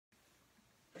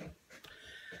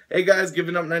Hey guys,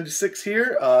 Giving Up 96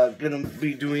 here. Gonna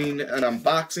be doing an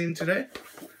unboxing today.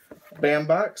 Bam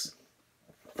box.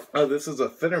 This is a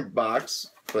thinner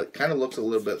box, but kind of looks a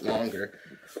little bit longer.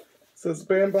 It says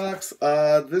Bam box.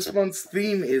 This month's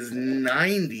theme is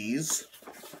 90s.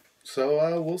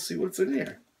 So we'll see what's in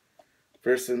here.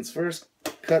 First things first,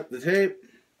 cut the tape.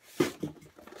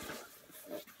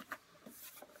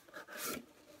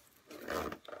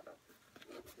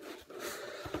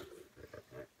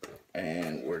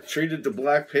 And we're treated to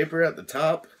black paper at the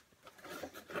top.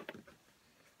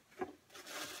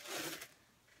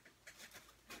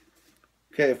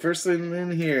 Okay, first thing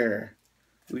in here,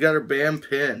 we got our Bam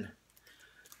pin,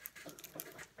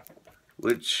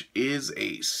 which is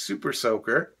a super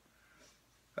soaker.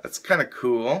 That's kind of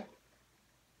cool.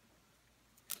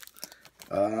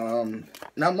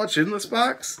 Not much in this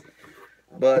box,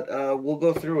 but we'll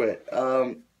go through it.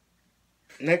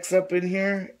 Next up in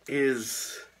here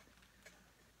is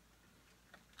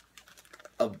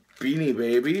a Beanie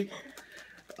Baby.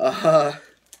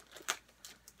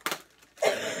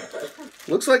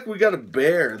 Looks like we got a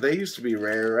bear. They used to be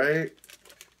rare, right?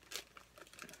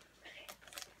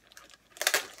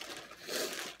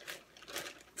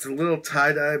 It's a little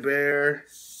tie-dye bear.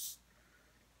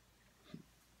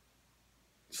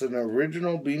 It's an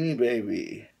original Beanie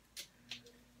Baby.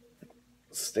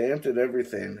 Stamped and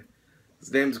everything.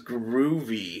 His name's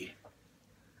Groovy.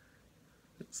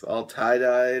 It's all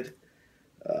tie-dyed.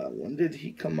 When did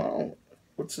he come out?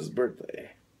 What's his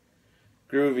birthday?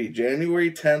 Groovy, January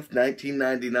 10th,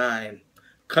 1999.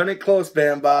 Cutting it close,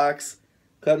 Bam box.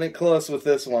 Cutting it close with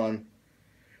this one.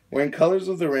 Wearing colors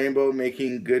of the rainbow,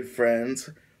 making good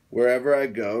friends. Wherever I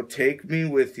go, take me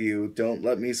with you. Don't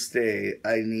let me stay.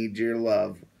 I need your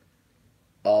love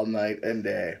all night and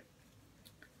day.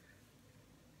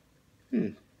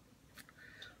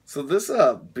 So this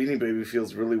Beanie Baby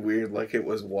feels really weird, like it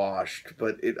was washed,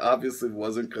 but it obviously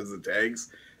wasn't because the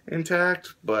tag's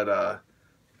intact, but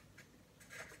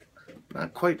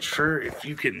not quite sure if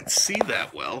you can see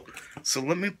that well. So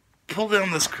let me pull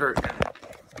down this curtain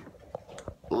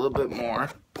a little bit more.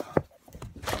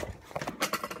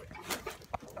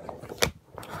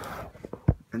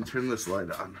 And turn this light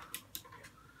on.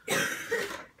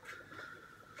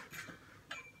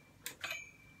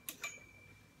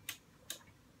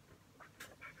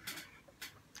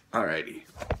 Alrighty.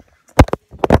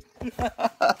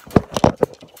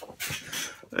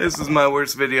 This is my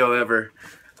worst video ever.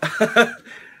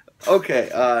 Okay,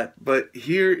 but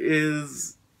here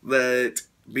is that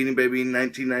Beanie Baby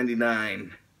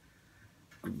 1999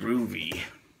 Groovy.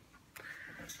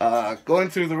 Going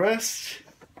through the rest.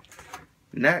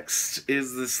 Next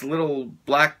is this little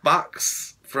black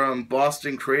box from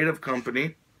Boston Creative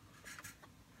Company.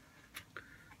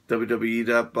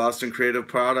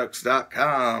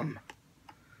 www.bostoncreativeproducts.com.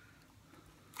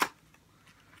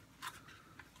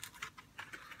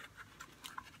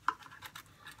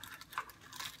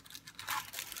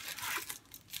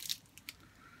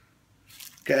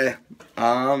 Okay,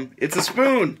 it's a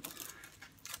spoon.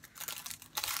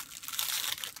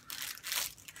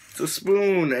 It's a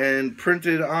spoon, and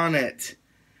printed on it,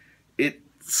 it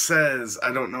says,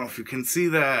 I don't know if you can see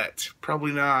that,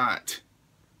 probably not.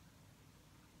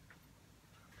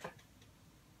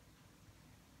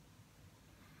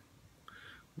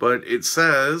 But it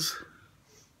says,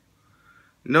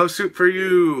 "No soup for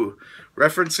you,"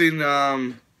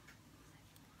 referencing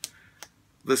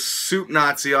the soup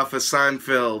Nazi off of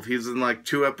Seinfeld. He's in like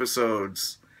 2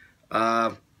 episodes.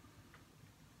 It's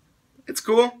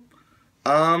cool.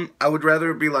 I would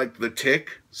rather it be like the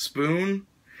Tick spoon,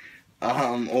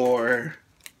 or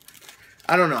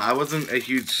I don't know. I wasn't a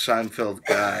huge Seinfeld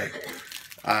guy.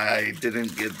 I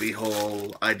didn't get the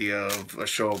whole idea of a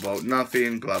show about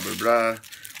nothing, blah blah blah.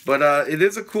 But it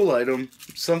is a cool item,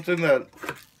 something that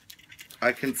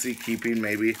I can see keeping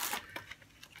maybe.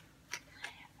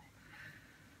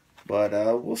 But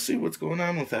we'll see what's going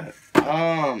on with that.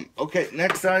 Okay,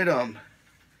 next item.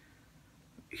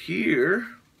 Here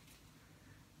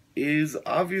is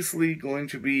obviously going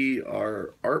to be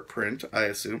our art print, I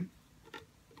assume.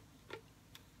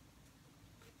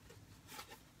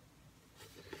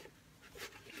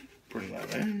 Bring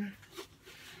that in.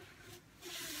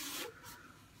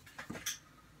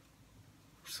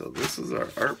 So this is our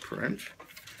art print.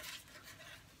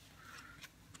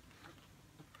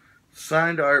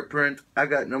 Signed art print. I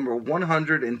got number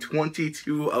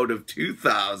 122 out of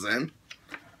 2,000.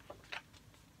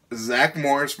 Zach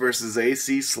Morris versus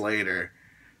AC Slater.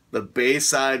 The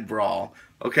Bayside Brawl.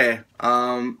 Okay,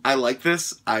 I like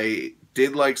this. I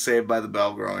did like Saved by the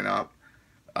Bell growing up.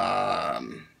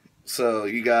 So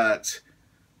you got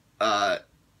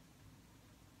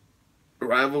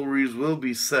rivalries will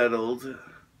be settled.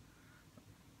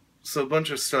 So a bunch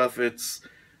of stuff. It's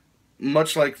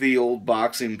much like the old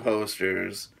boxing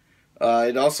posters.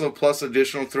 It also plus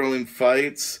additional thrilling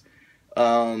fights.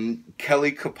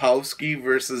 Kelly Kapowski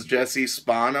versus Jesse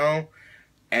Spano,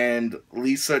 and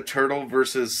Lisa Turtle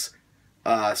versus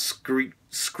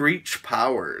Screech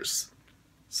Powers.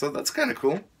 So that's kind of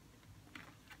cool.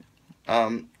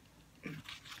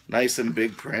 Nice and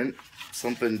big print.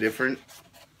 Something different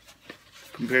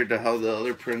compared to how the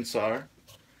other prints are.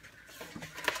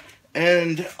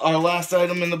 And our last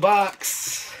item in the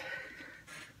box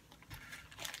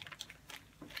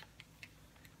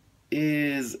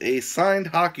is a signed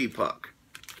hockey puck.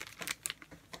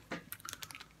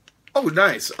 Oh,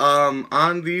 nice.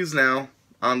 On these now,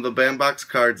 on the Bandbox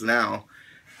cards now,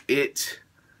 it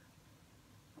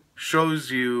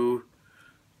shows you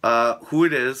who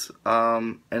it is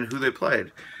and who they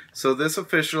played. So this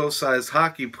official size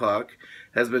hockey puck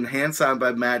has been hand-signed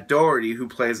by Matt Doherty, who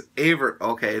plays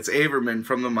it's Averman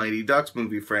from the Mighty Ducks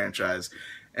movie franchise.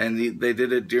 And they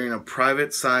did it during a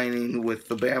private signing with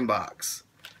the Bandbox.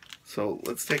 So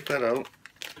let's take that out.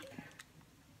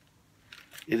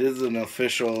 It is an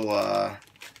official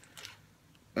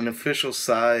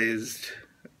sized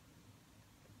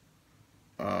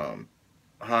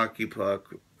hockey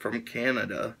puck from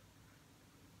Canada.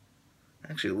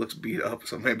 Actually, it looks beat up,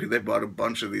 so maybe they bought a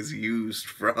bunch of these used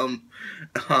from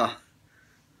a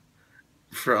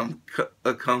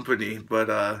company.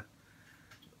 But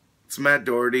it's Matt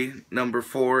Doherty, number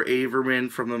 4, Averman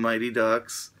from the Mighty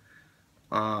Ducks.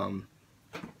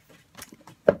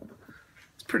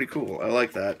 It's pretty cool. I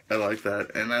like that.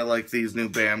 And I like these new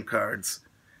BAM cards.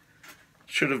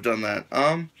 Should have done that.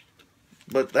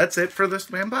 But that's it for this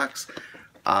Bandbox.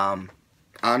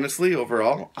 Honestly,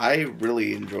 overall, I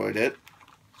really enjoyed it.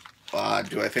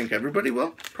 Do I think everybody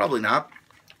will? Probably not.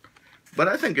 But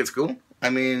I think it's cool. I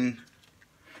mean,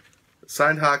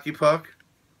 signed hockey puck.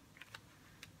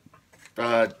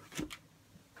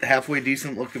 Halfway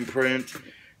decent looking print.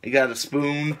 You got a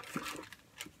spoon.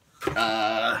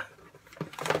 And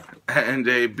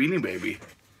a Beanie Baby.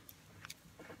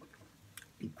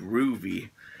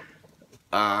 Groovy.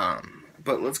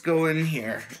 But let's go in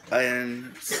here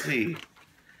and see.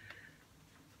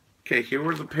 Okay, here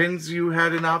were the pins you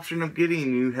had an option of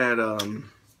getting. You had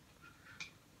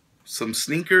some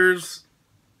sneakers,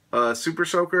 a Super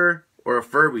Soaker, or a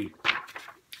Furby.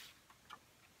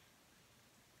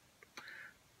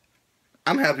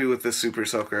 I'm happy with the Super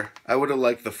Soaker. I would have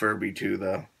liked the Furby too,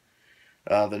 though.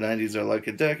 The 90s are like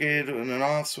a decade and an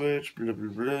off switch. Blah,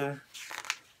 blah,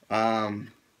 blah.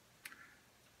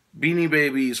 Beanie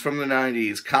Babies from the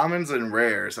 90s. Commons and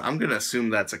rares. I'm going to assume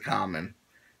that's a common,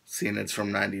 seeing it's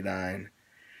from 99.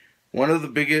 One of the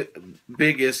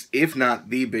biggest, if not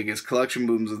the biggest, collection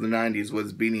booms of the 90s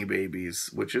was Beanie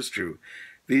Babies, which is true.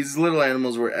 These little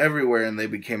animals were everywhere and they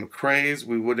became a craze.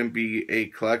 We wouldn't be a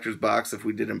collector's box if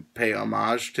we didn't pay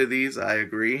homage to these, I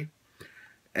agree.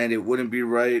 And it wouldn't be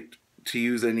right to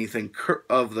use anything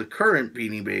of the current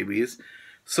Beanie Babies.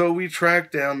 So we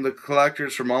tracked down the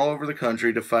collectors from all over the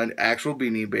country to find actual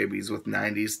Beanie Babies with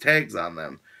 90s tags on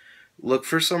them. Look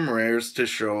for some rares to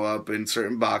show up in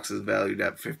certain boxes valued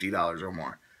at $50 or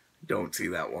more. Don't see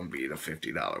that one being a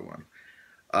 $50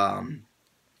 one.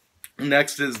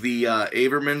 Next is the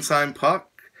Averman signed puck.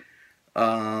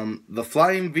 The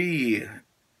Flying V.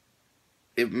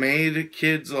 It made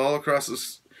kids all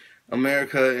across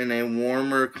America in a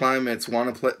warmer climates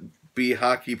want to be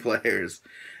hockey players.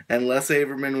 And Les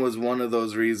Averman was one of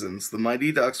those reasons. The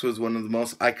Mighty Ducks was one of the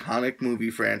most iconic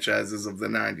movie franchises of the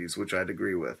 90s, which I'd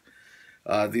agree with.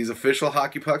 These official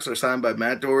hockey pucks are signed by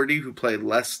Matt Doherty, who played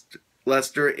Lester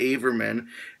Averman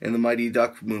in the Mighty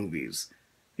Duck movies.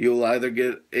 You'll either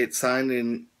get it signed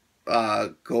in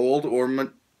gold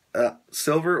or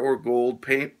silver or gold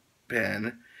paint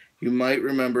pen. You might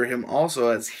remember him also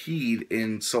as Heed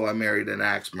in So I Married an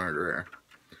Axe Murderer.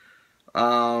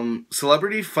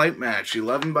 Celebrity Fight Match,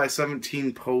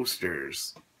 11x17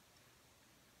 posters.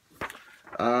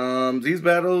 These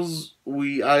battles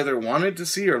we either wanted to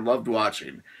see or loved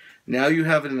watching. Now you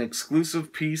have an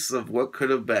exclusive piece of what could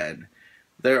have been.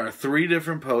 There are 3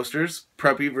 different posters.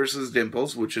 Preppy versus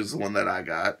Dimples, which is the one that I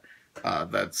got.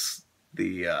 That's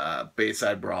the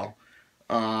Bayside Brawl.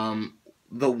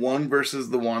 The One versus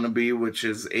the Wannabe, which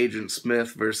is Agent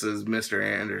Smith versus Mr.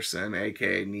 Anderson,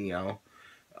 a.k.a. Neo.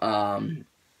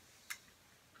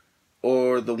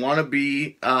 Or the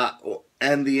Wannabe,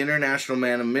 and the International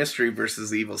Man of Mystery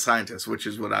versus the Evil Scientist, which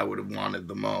is what I would have wanted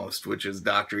the most, which is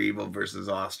Dr. Evil versus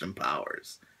Austin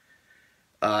Powers.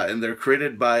 And they're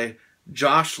created by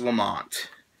Josh Lamont.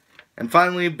 And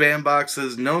finally,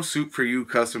 Bambox's No Soup for You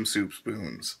custom soup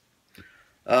spoons.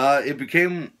 It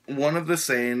became one of the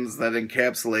sayings that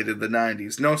encapsulated the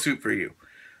 90s. No soup for you.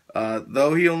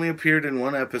 Though he only appeared in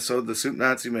one episode, the Soup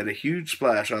Nazi made a huge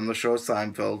splash on the show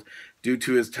Seinfeld due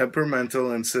to his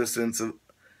temperamental insistence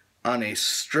on a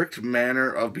strict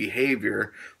manner of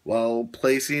behavior while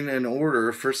placing an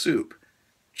order for soup.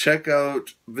 Check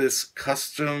out this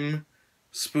custom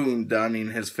spoon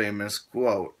donning his famous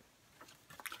quote.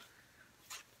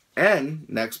 And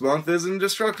next month is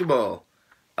Indestructible.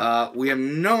 We have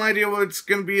no idea what's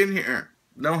going to be in here.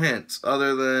 No hints,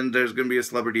 other than there's going to be a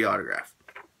celebrity autograph.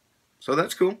 So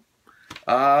that's cool.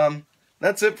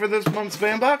 That's it for this month's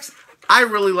Bambox. I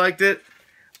really liked it.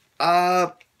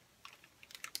 Don't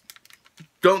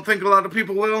think a lot of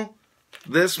people will.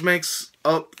 This makes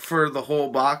up for the whole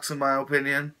box, in my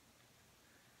opinion.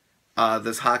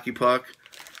 This hockey puck.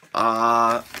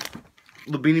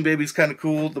 The Beanie Baby's kind of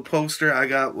cool. The poster I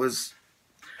got was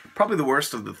probably the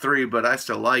worst of the three, but I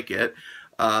still like it.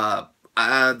 The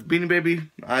Beanie Baby,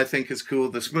 I think, is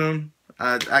cool. The spoon,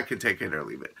 I could take it or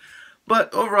leave it.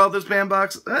 But overall, this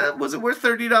Bambox, was it worth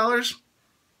 $30?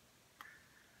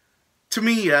 To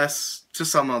me, yes. To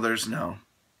some others, no.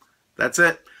 That's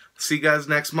it. See you guys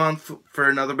next month for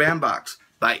another Bambox.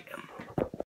 Bye.